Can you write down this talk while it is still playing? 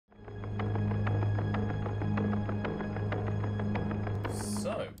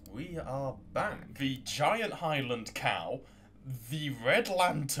we are back. The giant Highland cow, the Red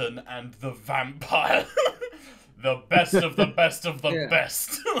Lantern, and the vampire. The best of the best of the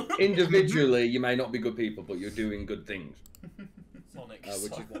best. Individually, you may not be good people, but you're doing good things. Sonic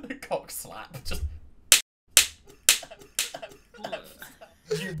cock slap. Just.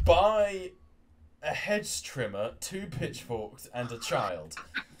 You buy a hedge trimmer, 2 pitchforks, and a child.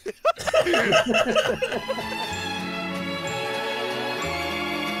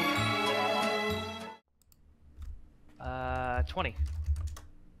 20.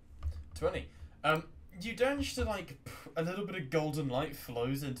 20. You manage to, like, a little bit of golden light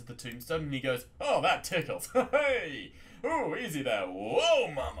flows into the tombstone, and he goes, "Oh, that tickles. Hey! Oh, easy there.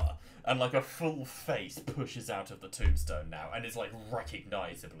 Whoa, mama!" And, like, a full face pushes out of the tombstone now, and is, like,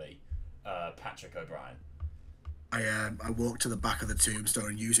 recognisably Patrick O'Brien. I walk to the back of the tombstone,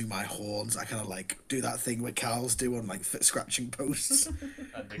 and using my horns, I kind of, like, do that thing where cows do on, like, scratching posts.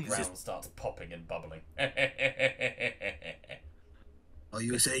 And the ground starts popping and bubbling. Are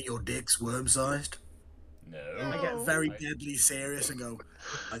you saying your dick's worm-sized? No. I get very deadly serious and go,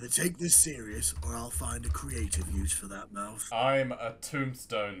 either take this serious, or I'll find a creative use for that mouth. I'm a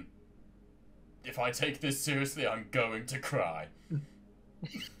tombstone. If I take this seriously, I'm going to cry.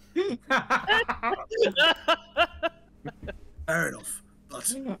 Fair enough,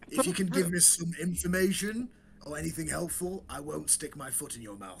 but if you can give me some information or anything helpful, I won't stick my foot in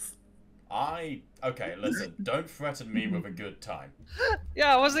your mouth. Okay, listen, don't threaten me with a good time.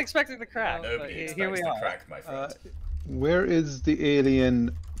 Yeah, I wasn't expecting the crack. Nobody but expects here we the are. crack, my friend. Where is the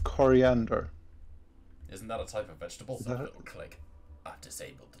alien coriander? Isn't that a type of vegetable? That little click. I've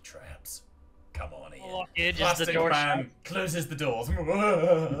disabled the traps. Come on in. Oh, yeah, just Plastic the door man closes the doors.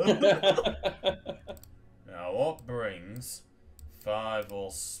 Now, what brings 5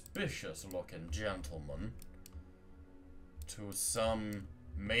 auspicious-looking gentlemen to some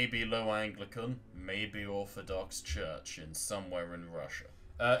maybe low Anglican, maybe Orthodox church in somewhere in Russia?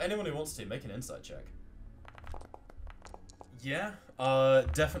 Anyone who wants to, make an insight check. Yeah,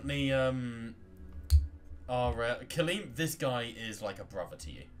 definitely, Kaleem, this guy is like a brother to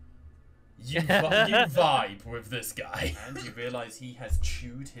you. You vibe with this guy. And you realise he has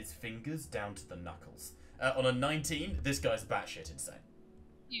chewed his fingers down to the knuckles. On a 19, this guy's batshit insane.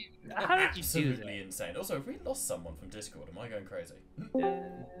 How did you do Absolutely that? insane. Also, have we lost someone from Discord? Am I going crazy?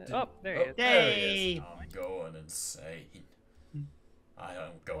 Oh, there he is. There he is. I'm going insane. I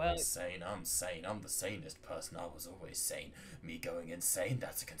don't go insane. I'm sane. I'm the sanest person. I was always sane. Me going insane,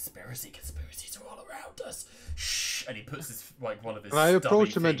 that's a conspiracy. Conspiracies are all around us. Shh. And he puts his, like, one of his And I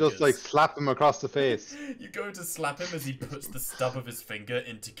approach him and just, fingers. like, slap him across the face. You go to slap him as he puts the stub of his finger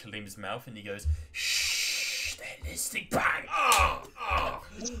into Kaleem's mouth, and he goes, "Shh, they're listening." Bang! Oh! Oh!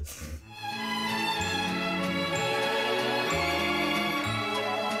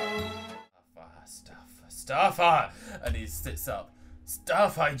 Starfire! And he sits up.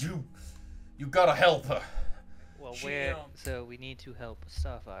 Starfire, you gotta help her. Well, so we need to help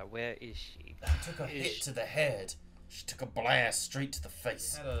Starfire. Where is she? She took a hit to the head. She took a blast straight to the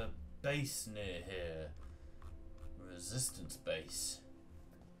face. Had a base near here. Resistance base.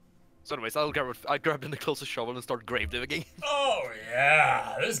 So anyways, I grabbed in the closest shovel and started grave digging. Oh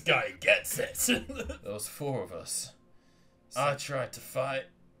yeah, this guy gets it. There was 4 of us. I tried to fight.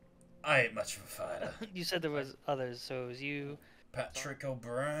 I ain't much of a fighter. You said there was others, so it was you. Patrick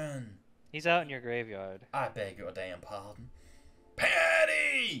O'Brien. He's out in your graveyard. I beg your damn pardon.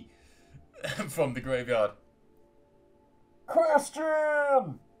 Patty! From the graveyard.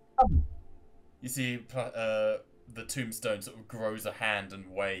 Question! You see, the tombstone sort of grows a hand and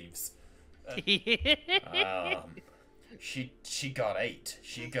waves. She got 8.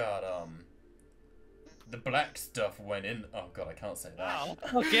 She got, the black stuff went in. Oh god, I can't say that.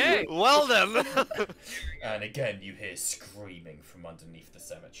 Okay. Well then. And again, you hear screaming from underneath the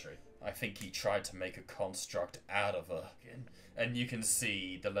cemetery. I think he tried to make a construct out of her. And you can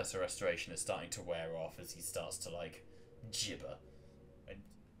see the lesser restoration is starting to wear off as he starts to, like, gibber. And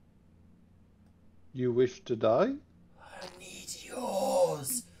You wish to die? I need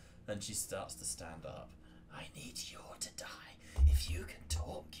yours. And she starts to stand up. I need you to die. If you can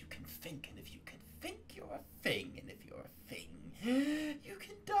talk, you can think. And if you can think, you're a thing. And if you're a thing, you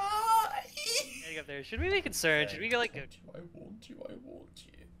can die. Getting up there. Should we be concerned? Should we get like a... I want you. I want you.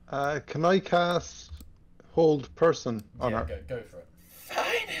 Can I cast Hold Person on her? Go for it.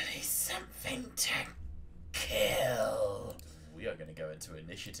 Finally, something to kill. We are going to go into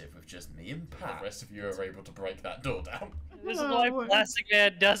initiative with just me and Pat. The rest of you are able to break that door down. This is why Plastic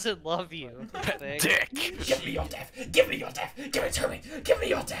Man doesn't love you. Dick. Give me your death. Give me your death. Give it to me. Give me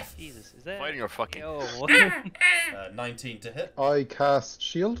your death. Jesus, is that... Fighting your fucking... Yo. 19 to hit. I cast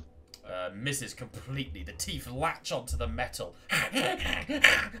Shield. Misses completely. The teeth latch onto the metal.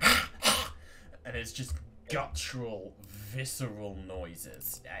 And it's just guttural, visceral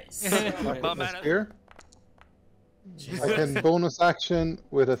noises. Nice. My man, Here, Jesus. I can bonus action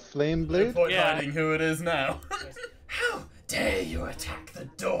with a flame No blade. point Yeah. hiding who it is now. How dare you attack the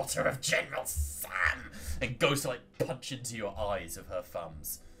daughter of General Sam? And goes to like punch into your eyes with her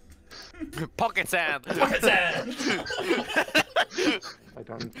thumbs. pocket sand. Pocket sand! I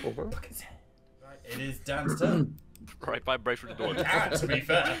don't over. Pocket sand. Right, it is Dan's turn. Right, I break through the door. And to be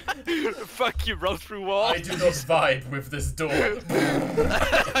fair, Fuck you, run through walls. I do not vibe with this door.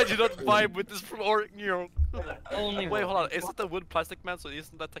 I do not vibe with this floor. Only Wait, one. hold on. Isn't that wood plastic, man? So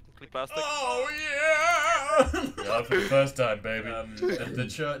isn't that technically plastic? Oh yeah! Yeah, for the first time, baby. The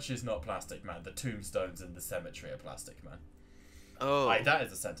church is not plastic, man. The tombstones in the cemetery are plastic, man. Oh. That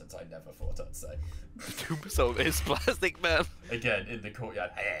is a sentence I never thought I'd say. The tombstone is plastic, man. Again, in the courtyard.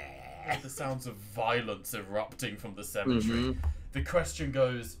 The sounds of violence erupting from the cemetery. The question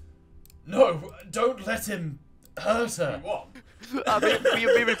goes, no, don't let him hurt her. What? I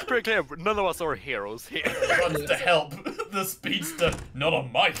mean, be pretty clear. None of us are heroes here. Runs to help the speedster. Not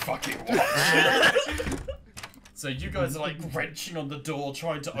on my fucking watch. So you guys are like wrenching on the door,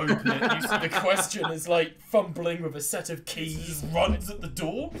 trying to open it. You see the question is like fumbling with a set of keys, runs at the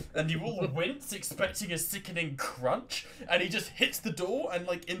door, and you all wince, expecting a sickening crunch, and he just hits the door and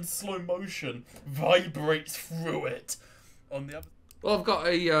like in slow motion vibrates through it. On the other. Well, I've got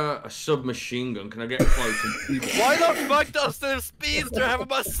a submachine gun. Can I get close and see Why the fuck does the speedster have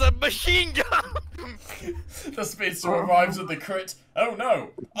a submachine gun? The speedster arrives at the crit. Oh no!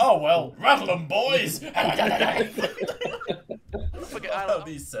 Oh well, rattle 'em, boys! How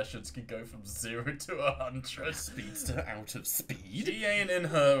these sessions can go from 0 to 100. Speedster out of speed.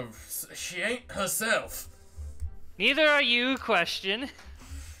 She ain't herself. Neither are you, question.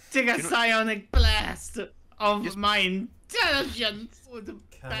 Take a psionic blast of my intelligence.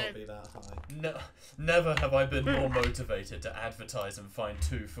 Cannot be that high. No, never have I been more motivated to advertise and find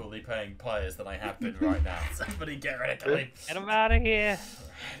 2 fully paying players than I have been right now. Somebody get rid of me. Get him out of here.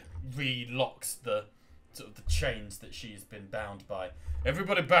 Relocks the sort of the chains that she's been bound by.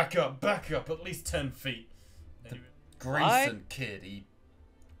 Everybody back up, at least 10 feet. The Grayson kid, he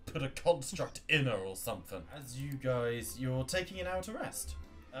put a construct in her or something. As you guys, you're taking an hour to rest.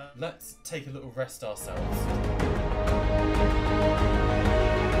 Let's take a little rest ourselves.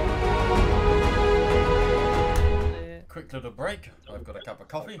 Quick little break. I've got a cup of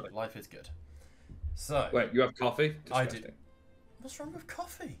coffee. Life is good. So. Wait, you have coffee? I do. Disgusting. What's wrong with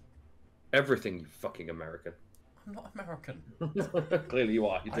coffee? Everything, you fucking American. I'm not American. Clearly you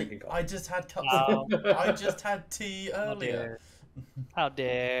are. You're drinking coffee. I just had cups. Wow. I just had tea How earlier. dare. How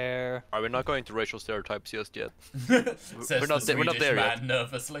dare. Are we not going to racial stereotypes just yet? Says We're not the there- we're not Swedish there man yet.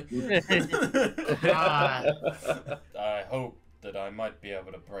 nervously. Ah, I hope that I might be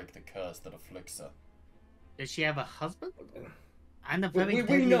able to break the curse that afflicts her. does she have a husband? And a We, very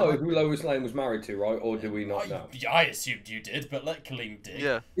we know who Lois Lane was married to, right? Or do we not know? I assumed you did, but let Kaleem dig.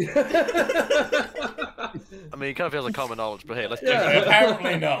 Yeah. I mean, it kind of feels like common knowledge, but hey, let's Yeah.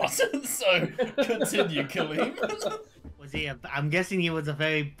 Apparently not. So continue, Kaleem. Was he? I'm guessing he was a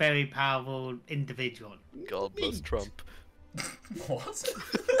very, very powerful individual. God bless Trump. What?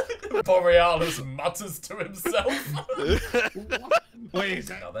 Borealis mutters to himself. Wait a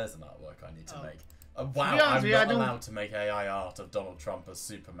second. Now there's an artwork I need to Oh. make. Wow, Yeah, I'm yeah, I not don't- allowed to make AI art of Donald Trump as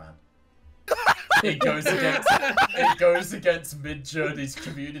Superman. It goes against Mid-Journey's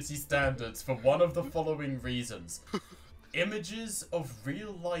community standards for one of the following reasons. Images of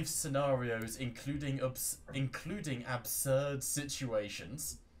real-life scenarios including absurd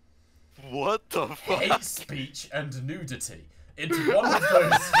situations, What the fuck? hate speech, and nudity. It's one of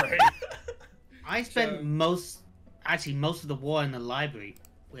those 3. I spent most of the war in the library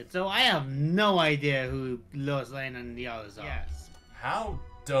with, so I have no idea who Lois Lane and the others are. Yes. How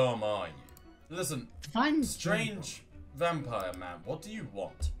dumb are you? Listen, Fine. strange vampire man, what do you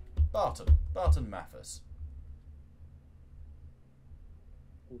want? Barton Mathis.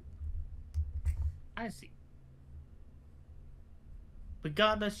 I see.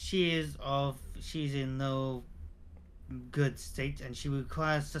 Regardless, she's in no good state, and she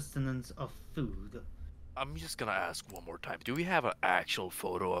requires sustenance of food. I'm just gonna ask one more time. Do we have an actual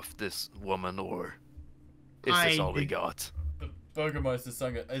photo of this woman, or is this all we got? The Burgermeister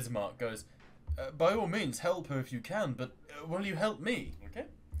Sanger Ismark goes, by all means, help her if you can, but will you help me? Okay.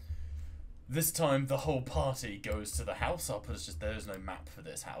 This time, the whole party goes to the house. I'll put there's no map for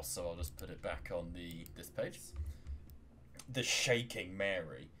this house, so I'll just put it back on this page. The shaking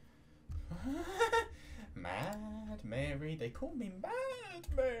Mary. Mad Mary? They call me Mad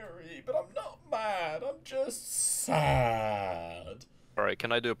Mary, but I'm not mad. I'm just sad. Alright,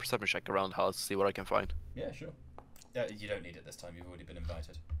 can I do a perception check around the house to see what I can find? Yeah, sure. You don't need it this time. You've already been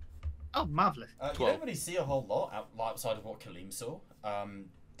invited. Oh, marvelous. You don't really see a whole lot outside of what Kaleem saw.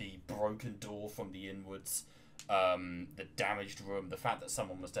 The broken door from the inwards, the damaged room, the fact that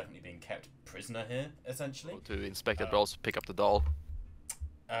someone was definitely being kept prisoner here, essentially. To inspect it, but also pick up the doll.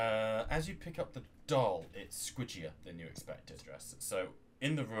 As you pick up the doll, it's squidgier than you expected. So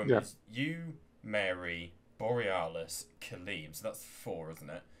in the room Yeah. is you, Mary, Borealis, Kaleem. So that's 4, isn't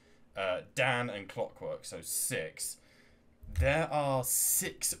it? Dan and Clockwork, so 6. There are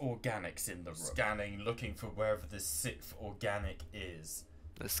 6 organics in the room. Scanning, looking for wherever the 6th organic is.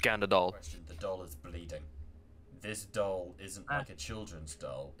 Let's scan the doll. Question: the doll is bleeding. This doll isn't like a children's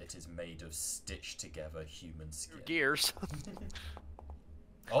doll. It is made of stitched together human skin. Gears.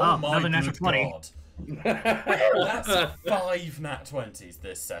 Oh my another natural good 20. god. That's 5 nat 20s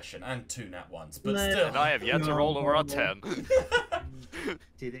this session and 2 nat 1s, but still. And I have yet to roll over a 10.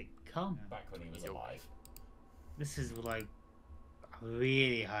 Did it come? Back when he was alive. This is like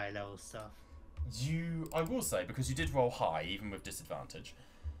really high level stuff. I will say, because you did roll high, even with disadvantage,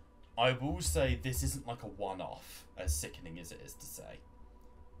 I will say this isn't like a one-off, as sickening as it is to say.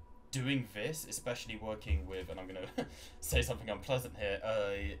 Doing this, especially working with, and I'm going to say something unpleasant here,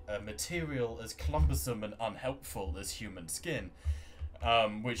 a material as cumbersome and unhelpful as human skin,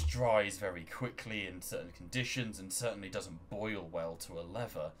 which dries very quickly in certain conditions and certainly doesn't boil well to a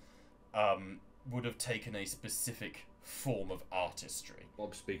leather, would have taken a specific form of artistry.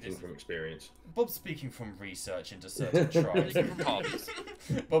 Bob speaking from experience. Bob speaking from research into certain tribes.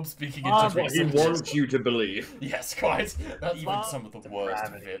 Bob speaking into That's what he research. wants you to believe. Yes, quite. That even Bob- some of the worst,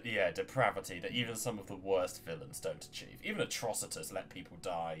 Depravity. depravity, that even some of the worst villains don't achieve. Even Atrocitus let people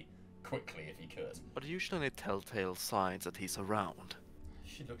die quickly if he could. But usually any telltale signs that he's around.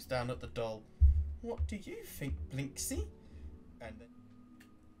 She looks down at the doll. What do you think, Blinksy? And then...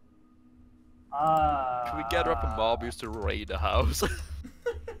 Can we gather up a mob used to raid the house?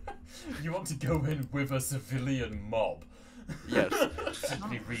 You want to go in with a civilian mob? Yes.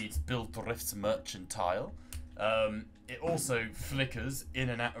 Simply reads Bill Thrift's Mercantile. It also flickers in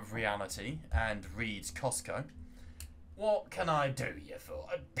and out of reality and reads Costco. What can I do you for?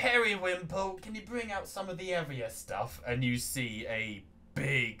 Periwinkle, can you bring out some of the heavier stuff? And you see a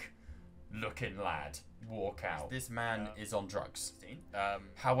big looking lad walk out. This man is on drugs.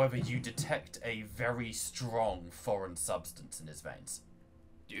 However, you detect a very strong foreign substance in his veins.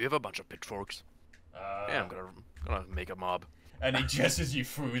 Do you have a bunch of pitchforks? Yeah, I'm gonna make a mob. And he gestures you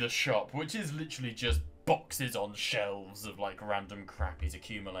through the shop, which is literally just boxes on shelves of like random crap he's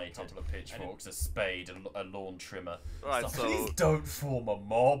accumulated. A couple of pitchforks, a spade, a lawn trimmer. Right, stuff. so Please don't form a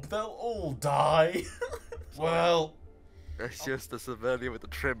mob, they'll all die. Well, it's just a civilian with a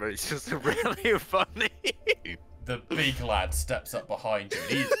trimmer. It's just really funny. the big lad steps up behind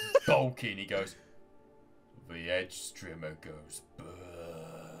you. He's bulky and he goes, the edge trimmer goes, "Brr."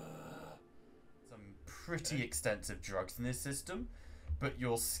 Some pretty extensive drugs in this system, but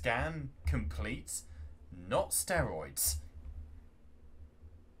your scan completes, not steroids.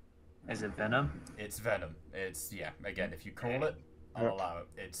 Is it venom? It's venom. It's, yeah, again, if you call it, I'll allow it.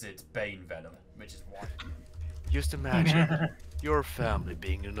 It's Bane venom, which is why. Just imagine your family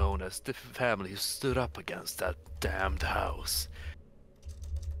being known as the family who stood up against that damned house.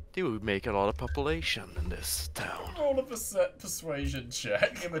 They would make a lot of population in this town. Roll a persuasion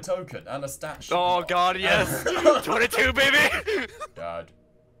check. Give him a token and a stat sheet. Oh god, yes! 22, baby! Dad,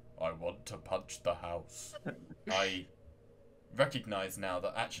 I want to punch the house. I recognize now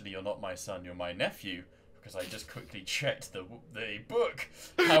that actually you're not my son, you're my nephew, because I just quickly checked the book.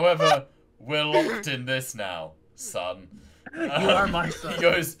 However, we're locked in this now, son. You are my son. He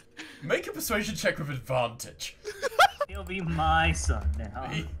goes, make a persuasion check with advantage. He'll be my son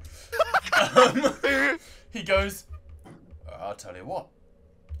now. He goes, I'll tell you what.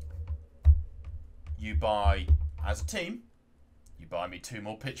 You buy, as a team, you buy me 2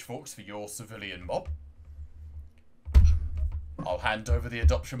 more pitchforks for your civilian mob. I'll hand over the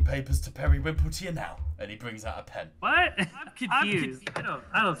adoption papers to Periwinkle to you now. And he brings out a pen. What? I'm confused.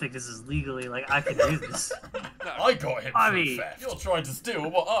 I don't think this is legally, like, I can do this. I got him through theft. You're trying to steal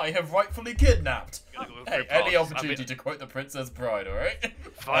what I have rightfully kidnapped. Hey, any opportunity to quote the Princess Bride, alright?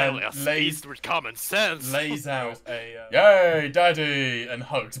 Finally, a speed with common sense. Lays out a, yay, daddy, and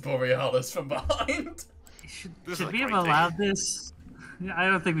hugs Borealis from behind. Should we have allowed this? I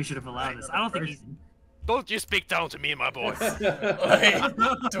don't think we should have allowed this. I don't think he's... Don't you speak down to me, my boy. Like,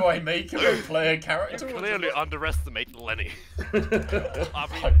 do I make him a player character? You or clearly just- underestimate Lenny. I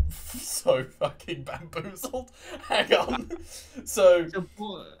mean, I'm so fucking bamboozled. Hang on. So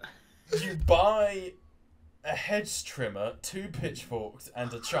you buy a hedge trimmer, 2 pitchforks,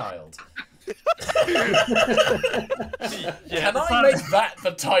 and a child. Can I make that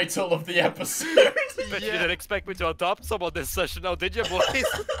the title of the episode? bet you didn't expect me to adopt someone this session now, did you, boys?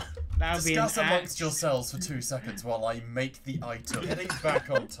 That would be an Discuss amongst act. yourselves for 2 seconds while I make the item. Getting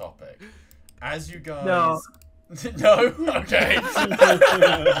back on topic. As you guys... No. No? Okay.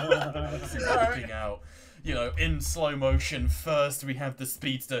 Working out. You know, in slow motion, first we have the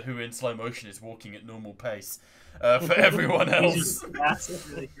speedster who in slow motion is walking at normal pace. For everyone else,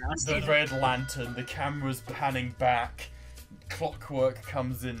 the red lantern, the camera's panning back, clockwork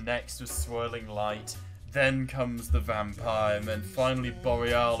comes in next with swirling light, then comes the vampire, and then finally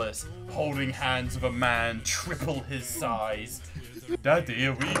Borealis, holding hands with a man triple his size. Daddy,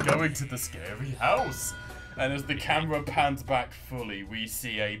 are we going to the scary house? And as the camera pans back fully, we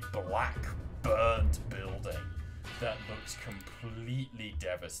see a black, burnt building that looks completely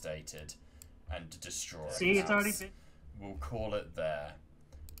devastated and destroyed. See, it's already been. We'll call it there.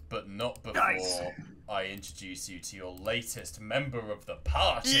 But not before Nice. I introduce you to your latest member of the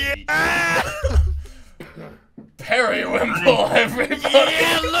party. Periwimple, everybody!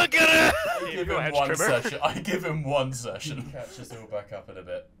 Yeah, look at I it! give Go him ahead, one Trimmer. session. I give him 1 session. Catch us all back up in a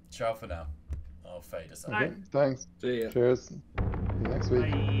bit. Ciao for now. I'll fade us out. Okay, thanks. See ya. Cheers. See you next week.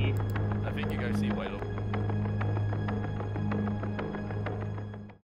 Bye. I think you guys see Whale.